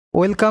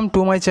Welcome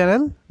to my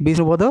channel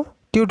Bishnupada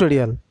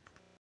tutorial.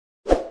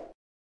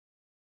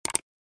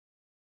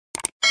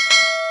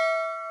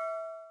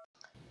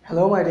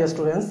 Hello my dear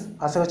students,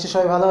 আশা করছি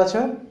সবাই ভালো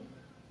আছো।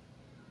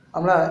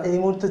 আমরা এই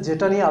মুহূর্তে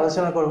যেটা নিয়ে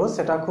আলোচনা করব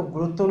সেটা খুব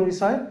গুরুত্বপূর্ণ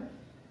বিষয়।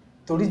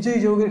 তড়িৎজয়ী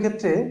যৌগের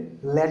ক্ষেত্রে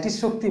ল্যাটিস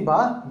শক্তি বা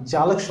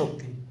জালক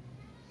শক্তি।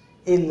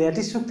 এই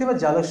ল্যাটিস শক্তি বা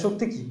জালক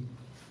শক্তি কি?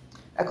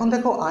 এখন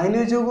দেখো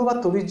আয়নীয় যৌগ বা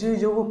তড়িৎজয়ী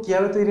যৌগ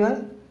কিভাবে তৈরি হয়।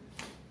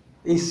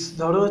 এই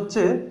ধরো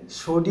হচ্ছে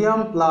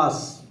সোডিয়াম প্লাস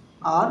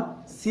আর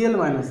Cl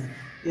মাইনাস,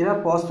 এরা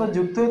পরস্পর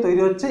যুক্ত হয়ে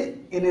তৈরি হচ্ছে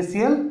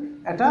NaCl,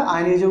 একটা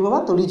আয়নীয় যৌগ বা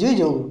তড়িৎজয়ী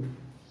যৌগ।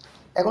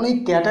 এখন এই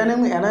ক্যাটায়ন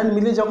এবং অ্যানায়ন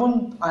মিলে যখন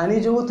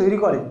আয়নীয় যৌগ তৈরি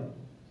করে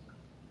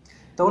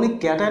তখন এই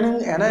ক্যাটায়ন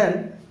এবং অ্যানায়ন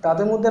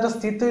তাদের মধ্যে একটা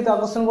স্থিরতড়িৎ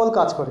আকর্ষণ বল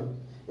কাজ করে,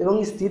 এবং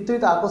এই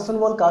স্থিরতড়িৎ আকর্ষণ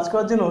বল কাজ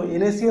করার জন্য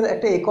NaCl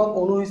একটা একক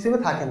অণু হিসেবে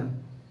থাকে না।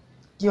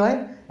 কি হয়,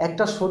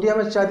 একটা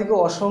সোডিয়ামের চারদিকে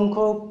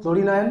অসংখ্য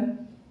ক্লোরিন আয়ন,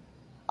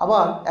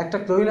 আবার একটা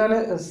ক্লোরিন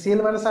আয়নের Cl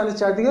মাইনাস আয়নের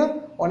চারদিকে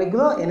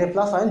অনেকগুলো Na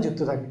প্লাস আয়ন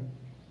যুক্ত থাকে।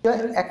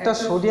 একটা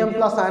সোডিয়াম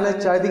প্লাস আয়নের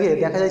চারদিকে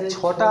দেখা যায়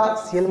 6টা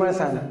Cl মাইনাস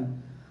আয়ন,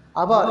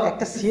 আবার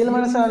একটা Cl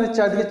মাইনাস আয়নের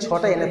চারদিকে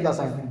 6টা Na প্লাস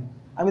আয়ন।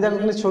 আমি দেখো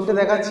এখানে ছবিটা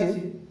দেখাচ্ছি,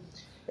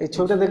 এই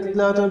ছবিটা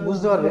দেখলে হয়তো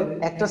বুঝতে পারবে।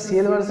 একটা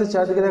Cl মাইনাসের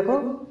চারদিকে দেখো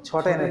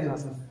 6টা Na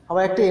প্লাস,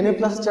 আবার একটা Na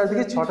প্লাসের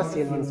চারদিকে 6টা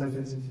Cl মাইনাস আয়ন।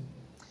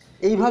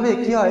 এইভাবে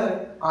কি হয়,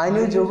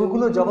 আয়নীয়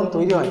যৌগগুলো যখন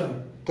তৈরি হয়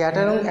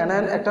ক্যাটায়ন এবং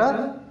অ্যানায়ন একটা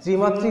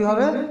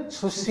ত্রিমাত্রিকভাবে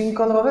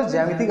সুশৃঙ্খলভাবে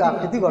জ্যামিতিক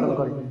আকৃতি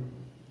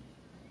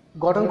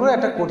গঠন করে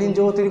একটা কঠিন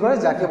যৌগ তৈরি করে,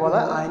 যাকে বলা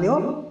হয় আয়নীয়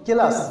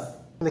কেলাস।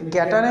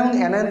 ক্যাটায়ন এবং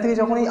অ্যানায়ন থেকে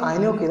যখন এই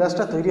আয়নীয়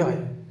কেলাসটা তৈরি হয়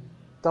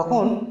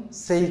তখন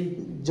সেই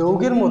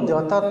যৌগের মধ্যে,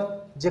 অর্থাৎ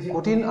যে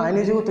কঠিন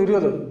আয়নীয় যৌগ তৈরি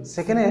হলো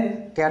সেখানে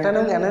ক্যাটায়ন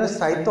এবং অ্যানায়নের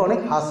স্থায়িত্ব অনেক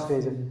হ্রাস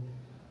পেয়ে যায়,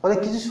 ফলে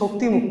কিছু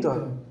শক্তি মুক্ত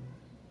হয়,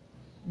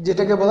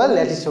 যেটাকে বলা হয়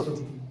ল্যাটিস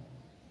শক্তি।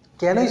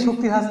 কেন এই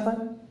শক্তি হ্রাস পায়?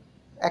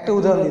 একটা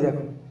উদাহরণ দিই,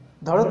 দেখো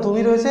ধরো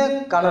তুমি রয়েছে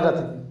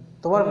কানাডাতে,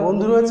 তোমার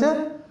বন্ধু রয়েছে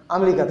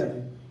আমেরিকাতে।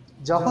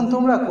 যখন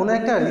তোমরা কোনো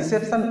একটা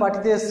রিসেপশন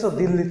পার্টিতে এসছো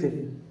দিল্লিতে,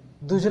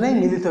 দুজনেই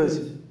মিলিত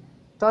হয়েছে,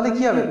 তাহলে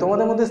কি হবে,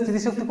 তোমাদের মধ্যে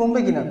স্মৃতিশক্তি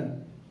কমবে কিনা?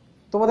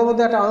 তোমাদের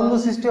মধ্যে একটা আনন্দ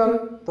সৃষ্টি হবে,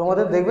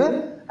 তোমাদের দেখবে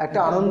একটা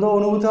আনন্দ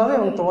অনুভূতি হবে,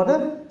 এবং তোমাদের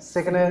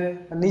সেখানে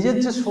নিজের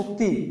যে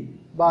শক্তি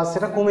বা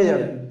সেটা কমে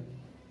যাবে।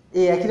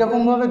 এই একই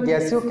রকমভাবে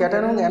গ্যাসীয়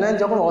ক্যাটায়ন এবং অ্যানায়ন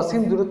যখন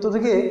অসীম দূরত্ব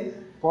থেকে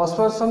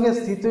পরস্পরের সঙ্গে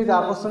স্থিরতড়িৎ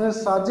আকর্ষণের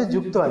সাহায্যে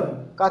যুক্ত হয়,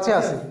 কাছে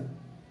আসে,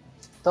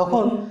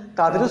 তখন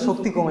তাদেরও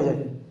শক্তি কমে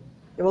যায়,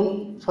 এবং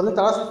ফলে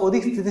তারা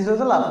অধিক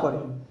স্থিতিশীলতা লাভ করে।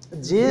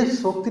 যে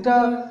শক্তিটা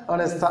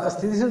মানে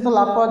স্থিতিশীলতা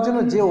লাভ করার জন্য,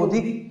 যে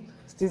অধিক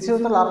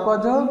স্থিতিশীলতা লাভ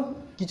করার জন্য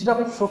কিছুটা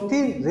শক্তি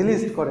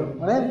রিলিজ করে,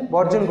 মানে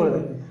বর্জন করে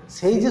দেয়,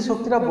 সেই যে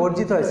শক্তিটা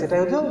বর্জিত হয় সেটাই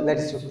হচ্ছে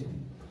ল্যাটিস শক্তি।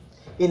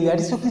 এই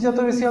ল্যাটিস শক্তি যত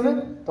বেশি হবে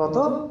তত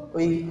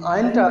ওই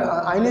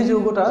আয়নীয়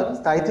যৌগটা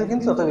স্থায়িত্ব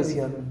কিন্তু তত বেশি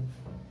হবে।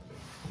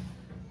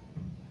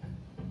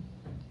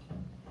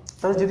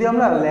 তাহলে যদি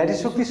আমরা ল্যাটিস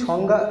শক্তির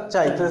সংজ্ঞা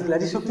চাই, তাহলে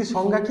ল্যাটিস শক্তির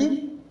সংজ্ঞা কি?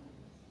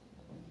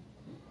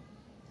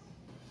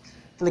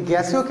 তাহলে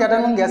গ্যাসীয়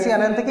ক্যাটায়ন এবং গ্যাসীয়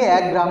অ্যানায়ন থেকে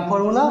 1 গ্রাম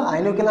ফর্মুলা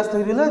আয়নীয় কেলাস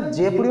তৈরি হলে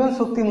যে পরিমাণ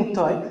শক্তি মুক্ত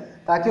হয়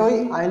তাকে ওই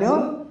আয়নীয়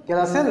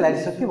কেলাসের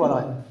ল্যাটিস শক্তি বলা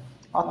হয়।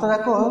 অর্থাৎ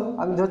দেখো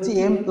আমি ধরছি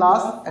M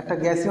প্লাস একটা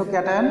গ্যাসীয়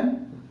ক্যাটায়ন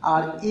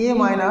আর A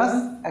মাইনাস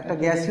একটা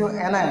গ্যাসীয়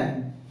অ্যানায়ন,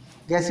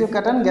 গ্যাসীয়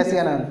ক্যাটায়ন গ্যাসীয়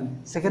অ্যানায়ন,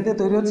 সেখান থেকে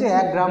তৈরি হচ্ছে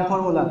 1 গ্রাম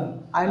ফর্মুলা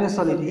আয়নীয়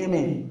সলিড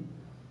Ma।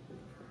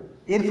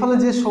 এর ফলে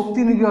যে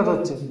শক্তি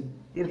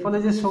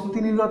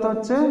নির্গত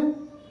হচ্ছে,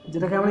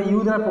 যেটাকে আমরা ইউ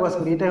দ্বারা প্রকাশ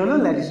করি, এটাই হলো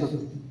ল্যাটিস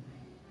শক্তি।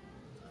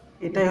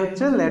 এটাই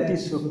হচ্ছে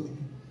ল্যাটিস শক্তি।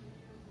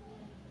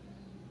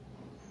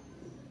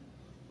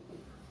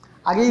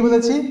 আগেই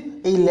বলেছি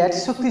এই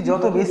ল্যাটিস শক্তি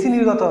যত বেশি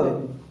নির্গত হবে,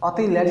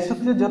 অর্থাৎ এই ল্যাটিস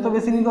শক্তি যত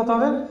বেশি নির্গত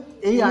হবে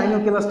এই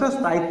আয়নীয় কেলাসটার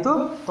স্থায়িত্ব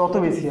তত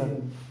বেশি হবে।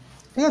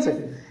 ঠিক আছে,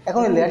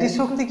 এখন এই ল্যাটিস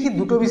শক্তি কি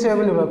দুটো বিষয়ের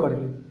উপর নির্ভর করে।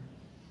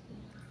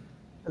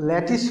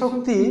 ল্যাটিস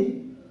শক্তি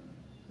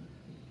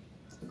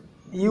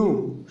ইউ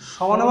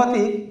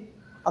সমানুপাতিক,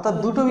 অর্থাৎ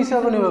দুটো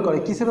বিষয়ের উপর নির্ভর করে।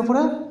 কিসের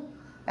উপরে?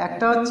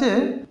 একটা হচ্ছে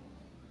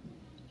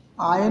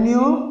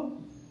আয়নীয়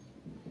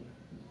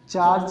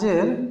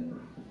চার্জের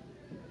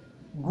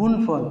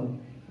গুণফল,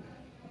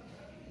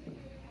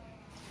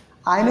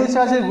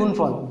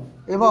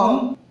 এবং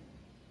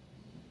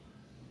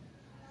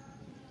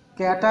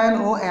ক্যাটায়ন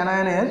ও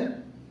অ্যানায়নের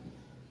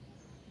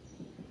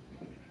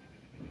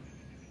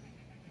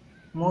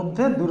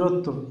মধ্যে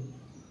দূরত্ব।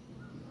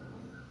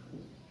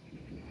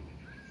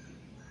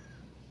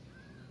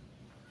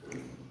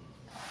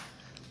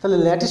 তাহলে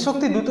ল্যাটিস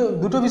শক্তি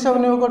দুটো বিষয়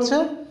নির্ভর করছে,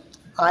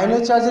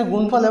 আয়নীয় চার্জের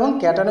গুণফল এবং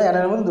ক্যাটায়ন ও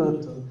অ্যানায়নের মধ্যে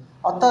দূরত্ব।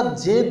 অর্থাৎ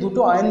যে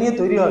দুটো আয়ন নিয়ে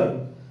তৈরি হবে,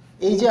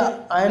 এই যে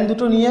আয়ন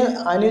দুটো নিয়ে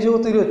আয়নীয় যৌগ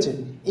তৈরি হচ্ছে,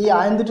 এই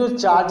আয়ন দুটোর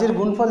চার্জের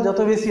গুণফল যত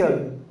বেশি হবে,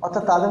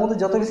 অর্থাৎ তাদের মধ্যে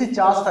যত বেশি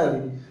চার্জ থাকবে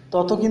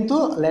তত কিন্তু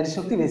ল্যাটিস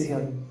শক্তি বেশি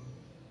হবে,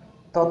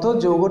 তত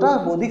যৌগটা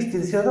অধিক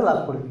স্থিতিশীলতা লাভ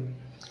করবে।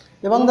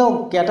 এবং দেখো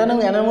ক্যাটায়ন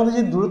এবং অ্যানায়নের মধ্যে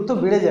যদি দূরত্ব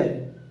বেড়ে যায়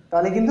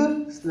তাহলে কিন্তু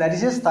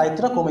ল্যাটিসের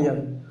স্থায়িত্বটা কমে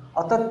যাবে।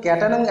 অর্থাৎ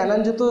ক্যাটায়ন এবং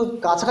অ্যানায়ন যত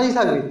কাছাকাছি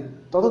থাকবে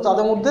তত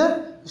তাদের মধ্যে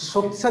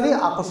শক্তিশালী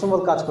আকর্ষণ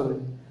বল কাজ করবে,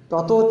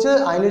 তত হচ্ছে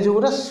আয়নীয়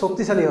যৌগটা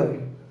শক্তিশালী হবে,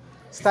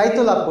 স্থায়িত্ব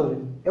লাভ করবে,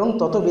 এবং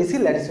তত বেশি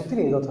ল্যাটিস শক্তি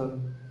নির্গত হবে।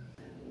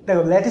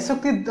 দেখো ল্যাটিস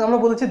শক্তি আমরা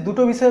বলেছি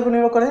দুটো বিষয়ের উপর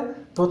নির্ভর করে।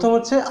 প্রথম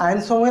হচ্ছে আয়ন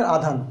সমূহের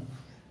আধান।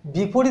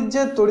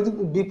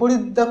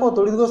 বিপরীত দেখো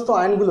তড়িৎগ্রস্ত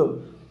আয়নগুলো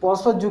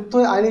পরস্পর যুক্ত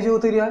হয়ে আয়নীয় যৌগ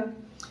তৈরি হয়।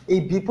 এই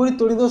বিপরীত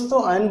তড়িৎগ্রস্ত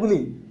আয়নগুলি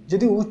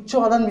যদি উচ্চ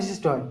আধান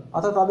বিশিষ্ট হয়,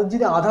 অর্থাৎ তাদের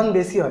যদি আধান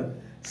বেশি হয়,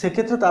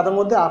 সেক্ষেত্রে তাদের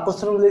মধ্যে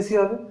আকর্ষণ বেশি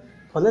হবে,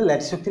 ফলে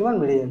ল্যাটিস শক্তির মান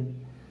বেড়ে যাবে।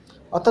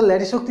 অর্থাৎ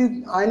ল্যাটিস শক্তি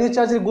আয়নীয়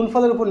চার্জের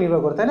গুণফলের উপর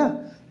নির্ভর করে, তাই না?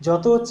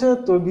 যত হচ্ছে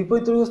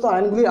বিপরীত তড়িৎগ্রস্ত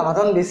আয়নগুলির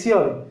আধান বেশি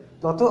হবে,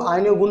 তত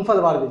আয়নীয় গুণফল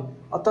বাড়বে,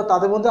 অর্থাৎ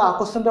তাদের মধ্যে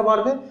আকর্ষণটা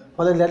বাড়বে,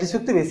 ফলে ল্যাটিস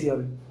শক্তি বেশি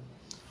হবে।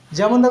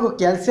 যেমন দেখো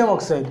ক্যালসিয়াম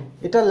অক্সাইড,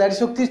 এটা ল্যাটিস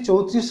শক্তির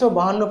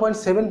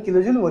 3452.7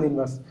 কিলোজুল মোল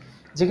ইনভার্স,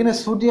 যেখানে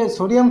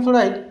সোডিয়াম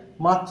ফ্লোরাইড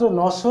মাত্র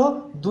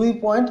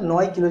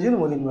 902.9 কিলোজুল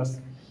মোল ইনভার্স।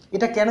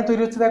 এটা কেন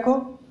তৈরি হচ্ছে দেখো,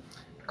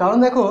 কারণ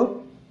দেখো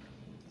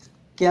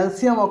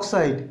ক্যালসিয়াম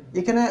অক্সাইড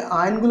এখানে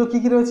আয়নগুলো কী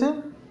কী রয়েছে,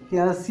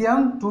 ক্যালসিয়াম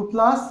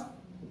 2+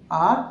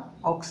 আর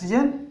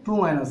অক্সিজেন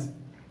 2-,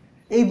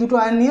 এই দুটো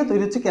আয়ন নিয়ে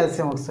তৈরি হচ্ছে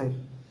ক্যালসিয়াম অক্সাইড।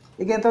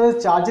 এখানে তাদের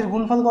চার্জের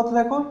গুণফল কত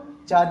দেখো,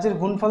 চার্জের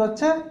গুণফল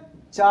হচ্ছে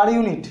 4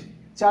 ইউনিট,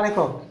 4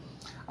 একক।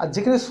 আর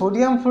যেখানে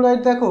সোডিয়াম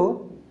ফ্লোরাইড দেখো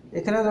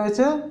এখানে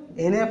রয়েছে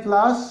Na+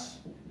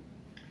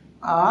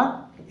 আর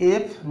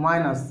F-,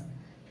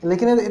 তাহলে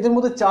এখানে এদের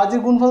মধ্যে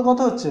চার্জের গুণফল কত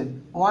হচ্ছে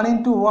 1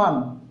 × 1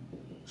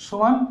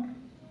 সমান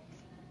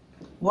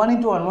 1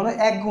 × 1 মানে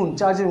 1 গুণ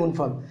চার্জের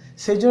গুণফল।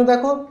 সেই জন্য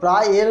দেখো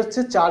প্রায় এর হচ্ছে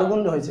 4 গুণ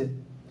হয়েছে,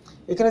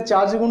 এখানে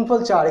চার্জের গুণফল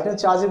 4, এখানে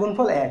চার্জের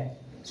গুণফল 1,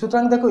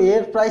 সুতরাং দেখো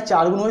এর প্রায়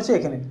 4 গুণ হয়েছে।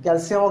 এখানে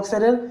ক্যালসিয়াম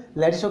অক্সাইডের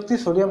ল্যাটিস শক্তি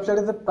সোডিয়াম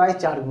ফ্লোরাইডের প্রায়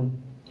 4 গুণ,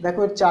 দেখো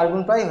এর 4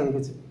 গুণ প্রায় হয়ে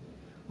গেছে,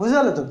 বুঝতে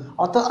পারলে তো?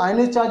 অর্থাৎ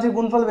আয়নীয় চার্জের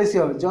গুণফল বেশি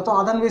হবে, যত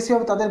আধান বেশি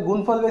হবে তাদের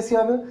গুণফল বেশি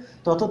হবে,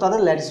 তত তাদের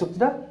ল্যাটিস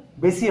শক্তিটা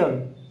বেশি হবে।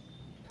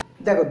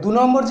 দেখো 2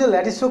 নম্বর যে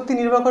ল্যাটিস শক্তি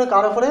নির্ভর করে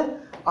কার উপরে,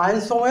 আয়ন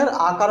সমূহের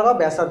আকার বা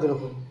ব্যাসার্ধের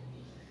উপর।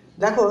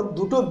 দেখো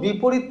দুটো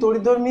বিপরীত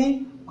তড়িৎধর্মী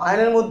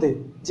আয়নের মধ্যে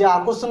যে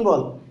আকর্ষণ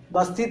বল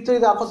বা স্থির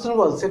তড়িৎ আকর্ষণ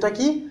বল, সেটা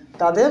কি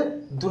তাদের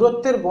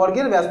দূরত্বের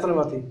বর্গের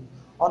ব্যস্তানুপাতিক।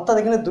 অর্থাৎ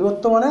এখানে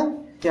দূরত্ব মানে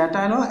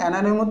ক্যাটায়ন ও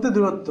অ্যানায়নের মধ্যে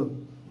দূরত্ব,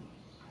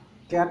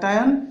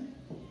 ক্যাটায়ন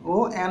ও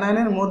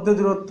অ্যানায়নের মধ্যে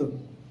দূরত্ব,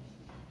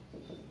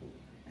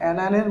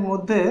 অ্যানায়নের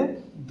মধ্যে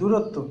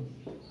দূরত্ব।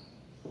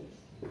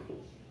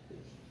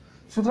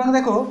 সুতরাং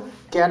দেখো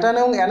ক্যাটায়ন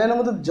এবং অ্যানায়নের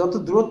মধ্যে যত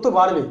দূরত্ব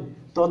বাড়বে,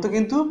 তত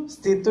কিন্তু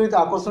স্থির তড়িৎ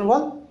আকর্ষণ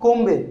বল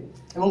কমবে,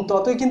 এবং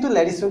ততই কিন্তু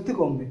ল্যাটিস শক্তি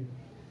কমবে।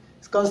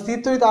 কারণ স্থির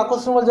তড়িৎ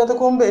আকর্ষণ বল যত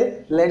কমবে,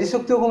 ল্যাটিস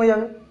শক্তিও কমে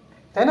যাবে,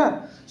 তাই না?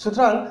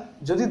 সুতরাং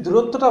যদি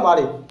দূরত্বটা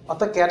বাড়ে,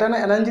 অর্থাৎ ক্যাটায়ন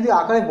অ্যানায়ন যদি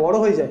আকারে বড়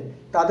হয়ে যায়,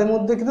 তাদের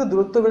মধ্যে কিন্তু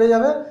দূরত্ব বেড়ে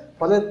যাবে,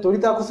 ফলে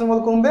তড়িৎ আকর্ষণ বল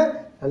কমবে,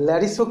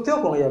 ল্যাটিস শক্তিও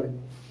কমে যাবে।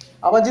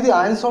 আবার যদি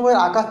আয়ন সমূহের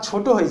আকার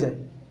ছোট হয়ে যায়,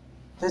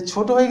 তাহলে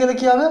ছোট হয়ে গেলে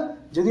কী হবে,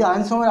 যদি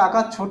আয়ন সমূহের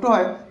আকার ছোট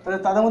হয়, তাহলে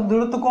তাদের মধ্যে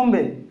দূরত্ব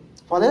কমবে,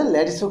 ফলে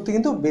ল্যাটিস শক্তি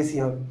কিন্তু বেশি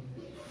হবে।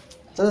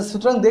 তাহলে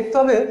সুতরাং দেখতে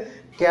হবে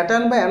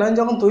ক্যাটায়ন বা অ্যানায়ন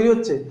যখন তৈরি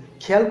হচ্ছে,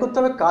 খেয়াল করতে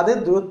হবে কাদের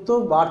দূরত্ব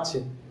বাড়ছে,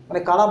 মানে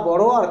কারা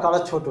বড় আর কারা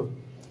ছোট।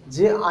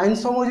 যে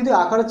আয়নসমূহ যদি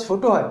আকারে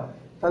ছোট হয়,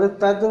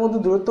 তাদের মধ্যে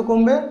দূরত্ব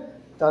কমবে,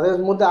 তাদের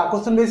মধ্যে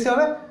আকর্ষণ বেশি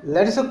হবে,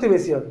 ল্যাটিস শক্তি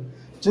বেশি হবে।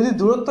 যদি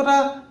দূরত্বটা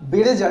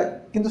বেড়ে যায়,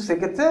 কিন্তু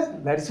সেক্ষেত্রে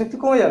ল্যাটিস শক্তি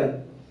কমে যাবে।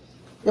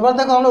 এবার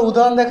দেখো আমরা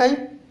উদাহরণ দেখাই।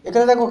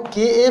 এখানে দেখো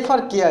KF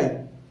আর KI,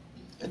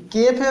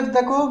 KF এর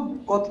দেখো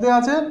কত দেওয়া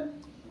আছে,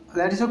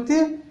 ল্যাটিস শক্তি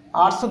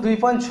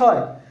 802.6,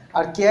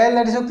 আর KI এর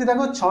ল্যাটিস শক্তি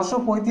দেখো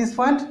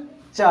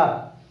 635.4।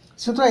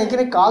 সুতরাং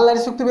এখানে কার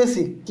ল্যাটিস শক্তি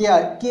বেশি,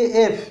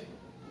 KF।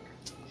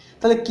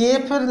 তাহলে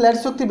KF এর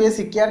ল্যাটিস শক্তি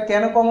বেশি,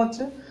 কেন কম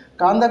হচ্ছে,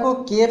 কারণ দেখো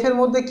KF এর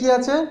মধ্যে কি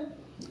আছে,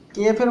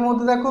 KF এর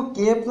মধ্যে দেখো K+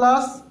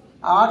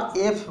 আর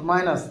F-,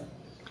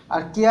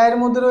 আর KI এর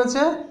মধ্যে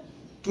রয়েছে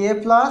K+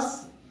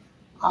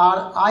 আর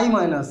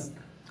I-।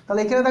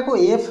 তাহলে এখানে দেখো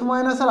F-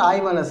 আর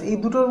I-, এই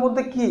দুটোর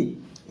মধ্যে কি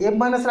F-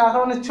 এর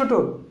আকার অনেক ছোটো,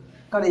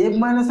 কারণ F-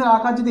 এর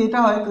আকার যদি এটা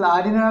হয়,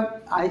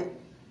 তাহলে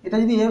এটা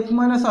যদি F-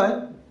 হয়,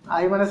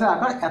 I- এর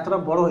আকার এতটা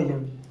বড় হয়ে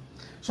যাবে।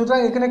 সুতরাং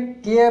এখানে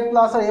K+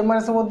 আর F-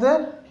 এর মধ্যে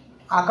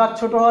আকার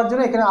ছোট হওয়ার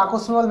জন্য এখানে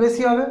আকর্ষণ বল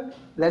বেশি হবে,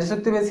 ল্যাটিস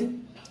শক্তি বেশি।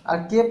 আর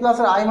K+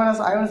 আর I-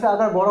 এর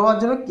আকার বড় হওয়ার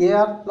জন্য K+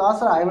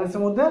 আর I-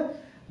 এর মধ্যে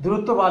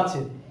দূরত্ব বাড়ছে,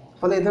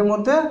 ফলে এদের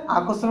মধ্যে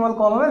আকর্ষণ বল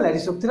কম হবে,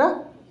 ল্যাটিস শক্তিটা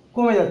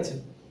কমে যাচ্ছে,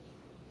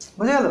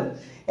 বুঝে গেল?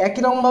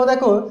 একই রকমভাবে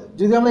দেখো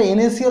যদি আমরা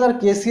NaCl আর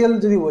KCl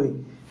যদি বলি,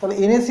 তাহলে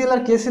NaCl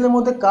আর KCl এর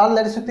মধ্যে কার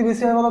ল্যাটিস শক্তি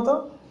বেশি হবে বলো তো?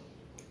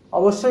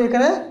 অবশ্যই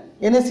এখানে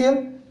NaCl,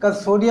 কারণ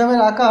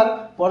সোডিয়ামের আকার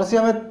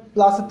পটাশিয়ামের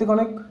প্লাসের থেকে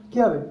অনেক কী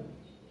হবে,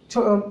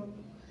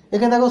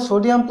 এখানে দেখো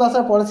সোডিয়াম প্লাস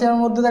আর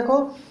পটাশিয়ামের মধ্যে দেখো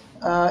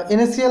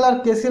NaCl আর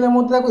KCl এর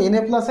মধ্যে দেখো Na+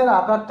 এর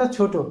আকারটা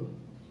ছোট,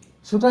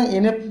 সুতরাং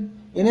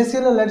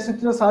NaCl এর ল্যাটিস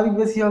শক্তিটা স্বাভাবিক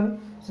বেশি হবে।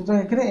 সুতরাং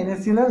এখানে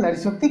NaCl এর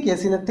ল্যাটিস শক্তি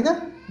KCl এর থেকে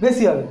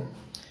বেশি হবে।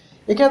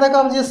 এখানে দেখো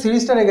আমি যে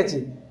সিরিজটা রেখেছি,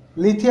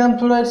 lithium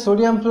fluoride,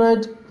 sodium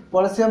fluoride,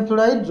 potassium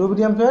fluoride,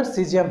 rubidium fluoride,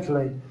 caesium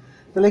fluoride.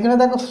 তাহলে এখানে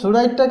দেখো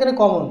ফ্লোরাইডটা এখানে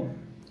কমন,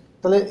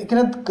 তাহলে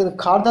এখানে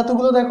ক্ষার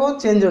ধাতুগুলো দেখো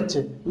চেঞ্জ হচ্ছে,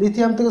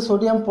 লিথিয়াম থেকে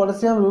সোডিয়াম,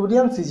 পটাশিয়াম,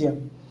 রুবিডিয়াম, সিজিয়াম।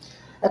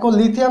 এখন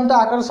লিথিয়ামটা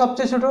আকারে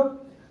সবচেয়ে ছোট,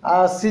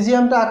 আর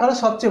সিজিয়ামটা আকারে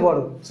সবচেয়ে বড়,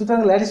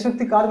 সুতরাং ল্যাটিস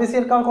শক্তি কার বেশি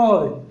আর কার কম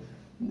হবে?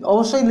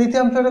 অবশ্যই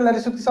লিথিয়াম ফ্লোরাইডের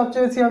ল্যাটিস শক্তি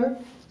সবচেয়ে বেশি হবে।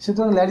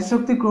 সুতরাং ল্যাটিস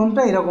শক্তির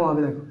ক্রমটা এরকম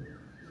হবে দেখো,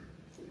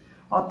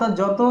 অর্থাৎ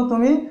যত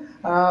তুমি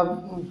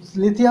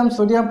লিথিয়াম,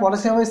 সোডিয়াম,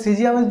 পটাশিয়াম,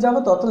 সিজিয়ামে যাবো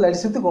তত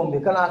ল্যাটিস শক্তি কমবে,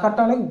 কারণ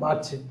আকারটা অনেক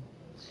বাড়ছে।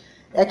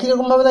 একই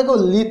রকমভাবে দেখো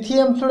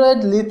lithium fluoride,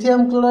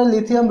 lithium chloride,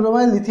 lithium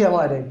bromide, lithium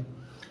iodide,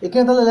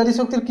 এখানে তাহলে ল্যাটিস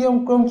শক্তির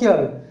ক্রম কী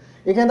হবে?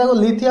 এখানে দেখো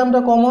লিথিয়ামটা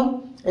কমন,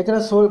 এখানে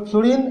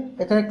ফ্লোরিন,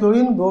 এখানে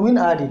ক্লোরিন, ব্রোমিন,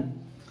 আয়োডিন।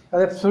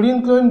 তাহলে ফ্লোরিন,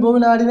 ক্লোরিন,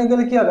 ব্রোমিন, আয়োডিনে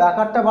গেলে কী হবে?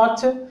 আকারটা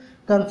বাড়ছে,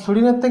 কারণ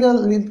ফ্লোরিনের থেকে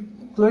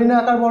ক্লোরিনের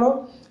আকার বড়,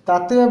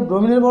 তার থেকে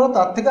ব্রোমিনের বড়,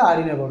 তার থেকে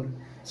আয়োডিনের বড়।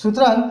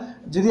 সুতরাং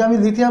যদি আমি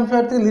লিথিয়াম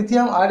ফ্লোরাইড থেকে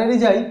লিথিয়াম আয়োডাইডে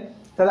যাই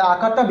তাহলে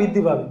আকারটা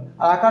বৃদ্ধি পাবে,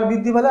 আর আকার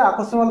বৃদ্ধি পেলে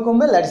আকর্ষণ বল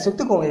কমবে, ল্যাটিস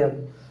শক্তি কমে যাবে।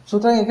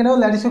 সুতরাং এখানেও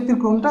ল্যাটিস শক্তির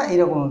ক্রমটা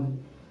এইরকম হবে,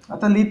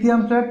 অর্থাৎ লিথিয়াম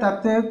ফ্লোরাইড তার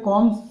থেকে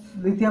কম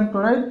লিথিয়াম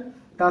ক্লোরাইড,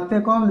 তার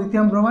থেকে কম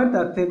লিথিয়াম ব্রোমাইড,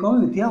 তার থেকে কম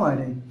লিথিয়াম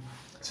আয়োডাইড।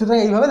 সুতরাং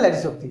এইভাবে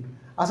ল্যাটিস শক্তি।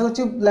 আশা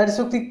করছি ল্যাটিস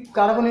শক্তি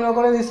কার উপর নির্ভর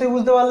করে নিশ্চয়ই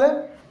বুঝতে পারলে।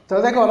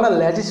 তবে দেখো আমরা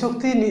ল্যাটিস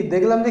শক্তি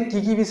দেখলাম যে কী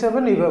কী বিষয়ের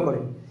উপর নির্ভর করে।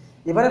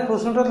 এবারে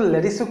প্রশ্নটা হলো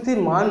ল্যাটিস শক্তির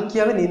মান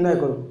কীভাবে নির্ণয়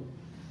করব।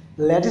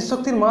 ল্যাটিস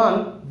শক্তির মান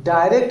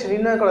ডাইরেক্ট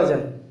নির্ণয় করা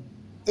যায়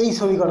এই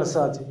সমীকরণের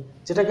সাহায্যে,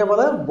 যেটাকে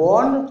বলা হয়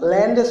বর্ন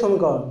ল্যান্ডের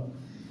সমীকরণ,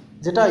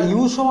 যেটা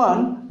ইউ সমান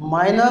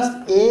minus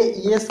A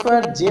E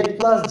square Z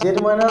plus Z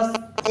minus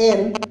N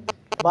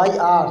by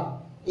R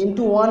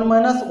into 1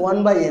 minus 1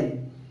 by N.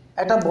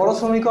 একটা বড়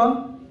সমীকরণ,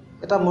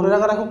 এটা মনে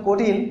রাখাটা খুব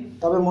কঠিন,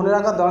 তবে মনে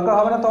রাখার দরকার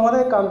হবে না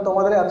তোমাদের, কারণ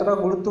তোমাদের এতটা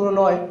গুরুত্বপূর্ণ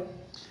নয়।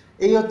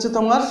 এই হচ্ছে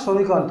তোমার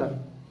সমীকরণটা,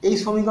 এই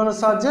সমীকরণের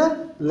সাহায্যে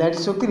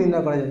ল্যাটিস শক্তি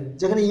নির্ণয় করা যায়,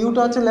 যেখানে ইউটা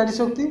হচ্ছে ল্যাটিস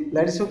শক্তি,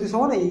 ল্যাটিস শক্তি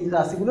সমান এই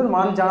রাশিগুলোর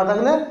মান জানা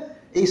থাকলে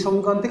এই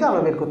সমীকরণ থেকে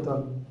আমরা বের করতে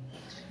পারবো।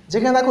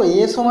 যেখানে দেখো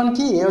এ সমান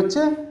কি, এ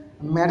হচ্ছে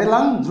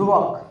ম্যাডেলাং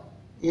ধ্রুবক,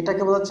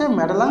 এটাকে বলা হচ্ছে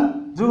ম্যাডেলাং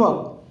ধ্রুবক।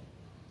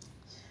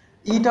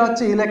 ইটা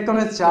হচ্ছে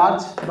ইলেকট্রনের চার্জ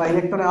বা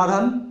ইলেকট্রনের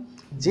আধান,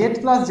 জেড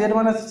প্লাস জেড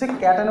মাইনাস হচ্ছে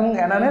ক্যাটায়ন এবং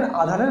অ্যানায়নের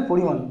আধানের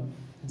পরিমাণ,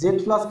 জেড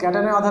প্লাস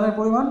ক্যাটায়নের আধানের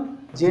পরিমাণ,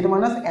 জেড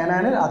মাইনাস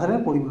অ্যানায়নের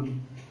আধানের পরিমাণ।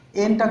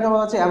 এনটাকে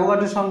বলা হচ্ছে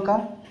অ্যাভোগাড্রোর সংখ্যা,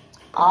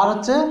 আর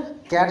হচ্ছে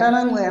ক্যাটায়ন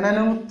এবং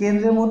অ্যানায়নের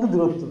কেন্দ্রের মধ্যে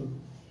দূরত্ব,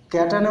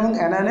 ক্যাটায়ন এবং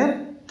অ্যানায়নের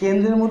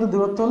কেন্দ্রের মধ্যে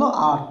দূরত্ব হলো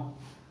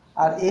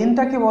আর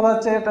এনটাকে বলা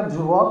হচ্ছে একটা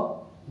ধ্রুবক,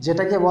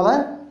 যেটাকে বলা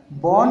হয়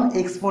বর্ন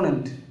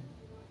এক্সপোনেন্ট।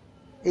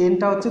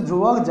 এনটা হচ্ছে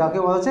ধ্রুবক, যাকে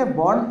বলা হচ্ছে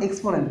বর্ন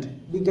এক্সপোনেন্ট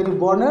বিজ্ঞানী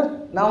বর্ণের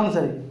নাম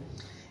অনুসারে।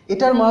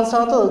 এটার মান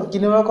সাধারণত কী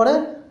নির্ভর করে,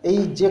 এই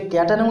যে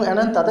ক্যাটায়ন এবং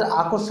অ্যানায়ন তাদের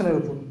আকর্ষণের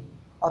উপর,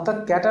 অর্থাৎ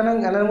ক্যাটায়ন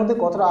এবং অ্যানায়নের মধ্যে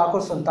কতটা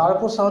আকর্ষণ তার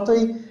উপর সাধারণত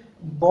এই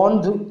বর্ন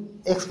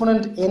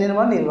এক্সপোনেন্ট এন এর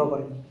মান নির্ভর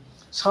করে।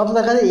 সাধারণত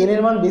দেখা যায় এন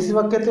এর মান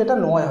বেশিরভাগ ক্ষেত্রে এটা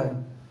 9 হয়,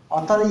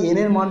 অর্থাৎ এই এন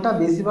এর মানটা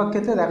বেশিরভাগ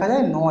ক্ষেত্রে দেখা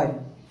যায় 9।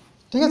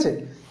 ঠিক আছে,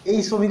 এই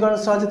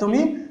সমীকরণের সাহায্যে তুমি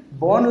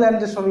বর্ন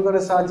ল্যান্ডের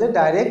সমীকরণের সাহায্যে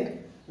ডাইরেক্ট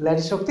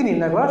ল্যাটিস শক্তি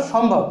নির্ণয় করা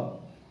সম্ভব।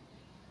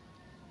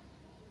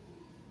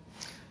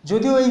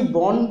 যদিও এই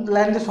বর্ন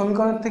ল্যান্ডের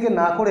সমীকরণ থেকে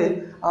না করে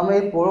আমরা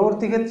এই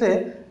পরবর্তী ক্ষেত্রে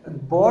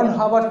বর্ন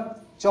হাবার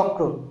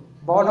চক্র,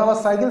 বর্ন হাবার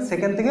সাইকেল,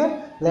 সেখান থেকে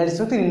ল্যাটিস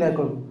শক্তি নির্ণয়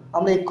করব।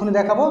 আমরা এক্ষুনি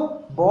দেখাবো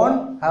বর্ন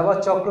হাবার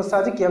চক্রের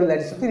সাহায্যে কীভাবে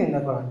ল্যাটিস শক্তি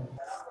নির্ণয় করা হয়।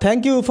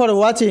 Thank you for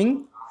watching.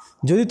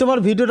 যদি তোমার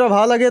ভিডিওটা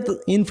ভালো লাগে,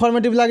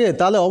 ইনফরমেটিভ লাগে,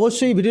 তাহলে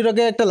অবশ্যই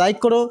ভিডিওটাকে একটা লাইক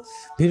করো,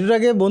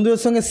 ভিডিওটাকে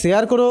বন্ধুদের সঙ্গে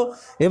শেয়ার করো,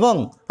 এবং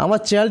আমার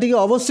চ্যানেলটিকে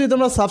অবশ্যই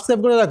তোমরা সাবস্ক্রাইব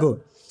করে রাখো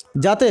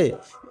যাতে,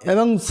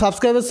 এবং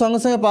সাবস্ক্রাইবের সঙ্গে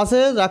সঙ্গে পাশে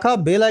রাখা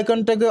বেল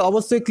আইকনটাকে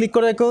অবশ্যই ক্লিক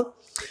করে রেখো,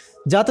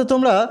 যাতে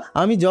তোমরা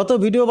আমি যত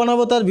ভিডিও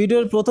বানাবো তার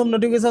ভিডিওর প্রথম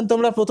নোটিফিকেশান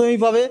তোমরা প্রথমেই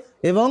পাবে,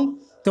 এবং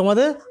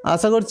তোমাদের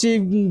আশা করছি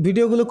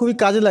ভিডিওগুলো খুবই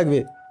কাজে লাগবে।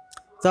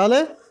 তাহলে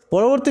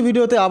পরবর্তী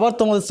ভিডিওতে আবার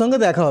তোমাদের সঙ্গে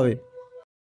দেখা হবে।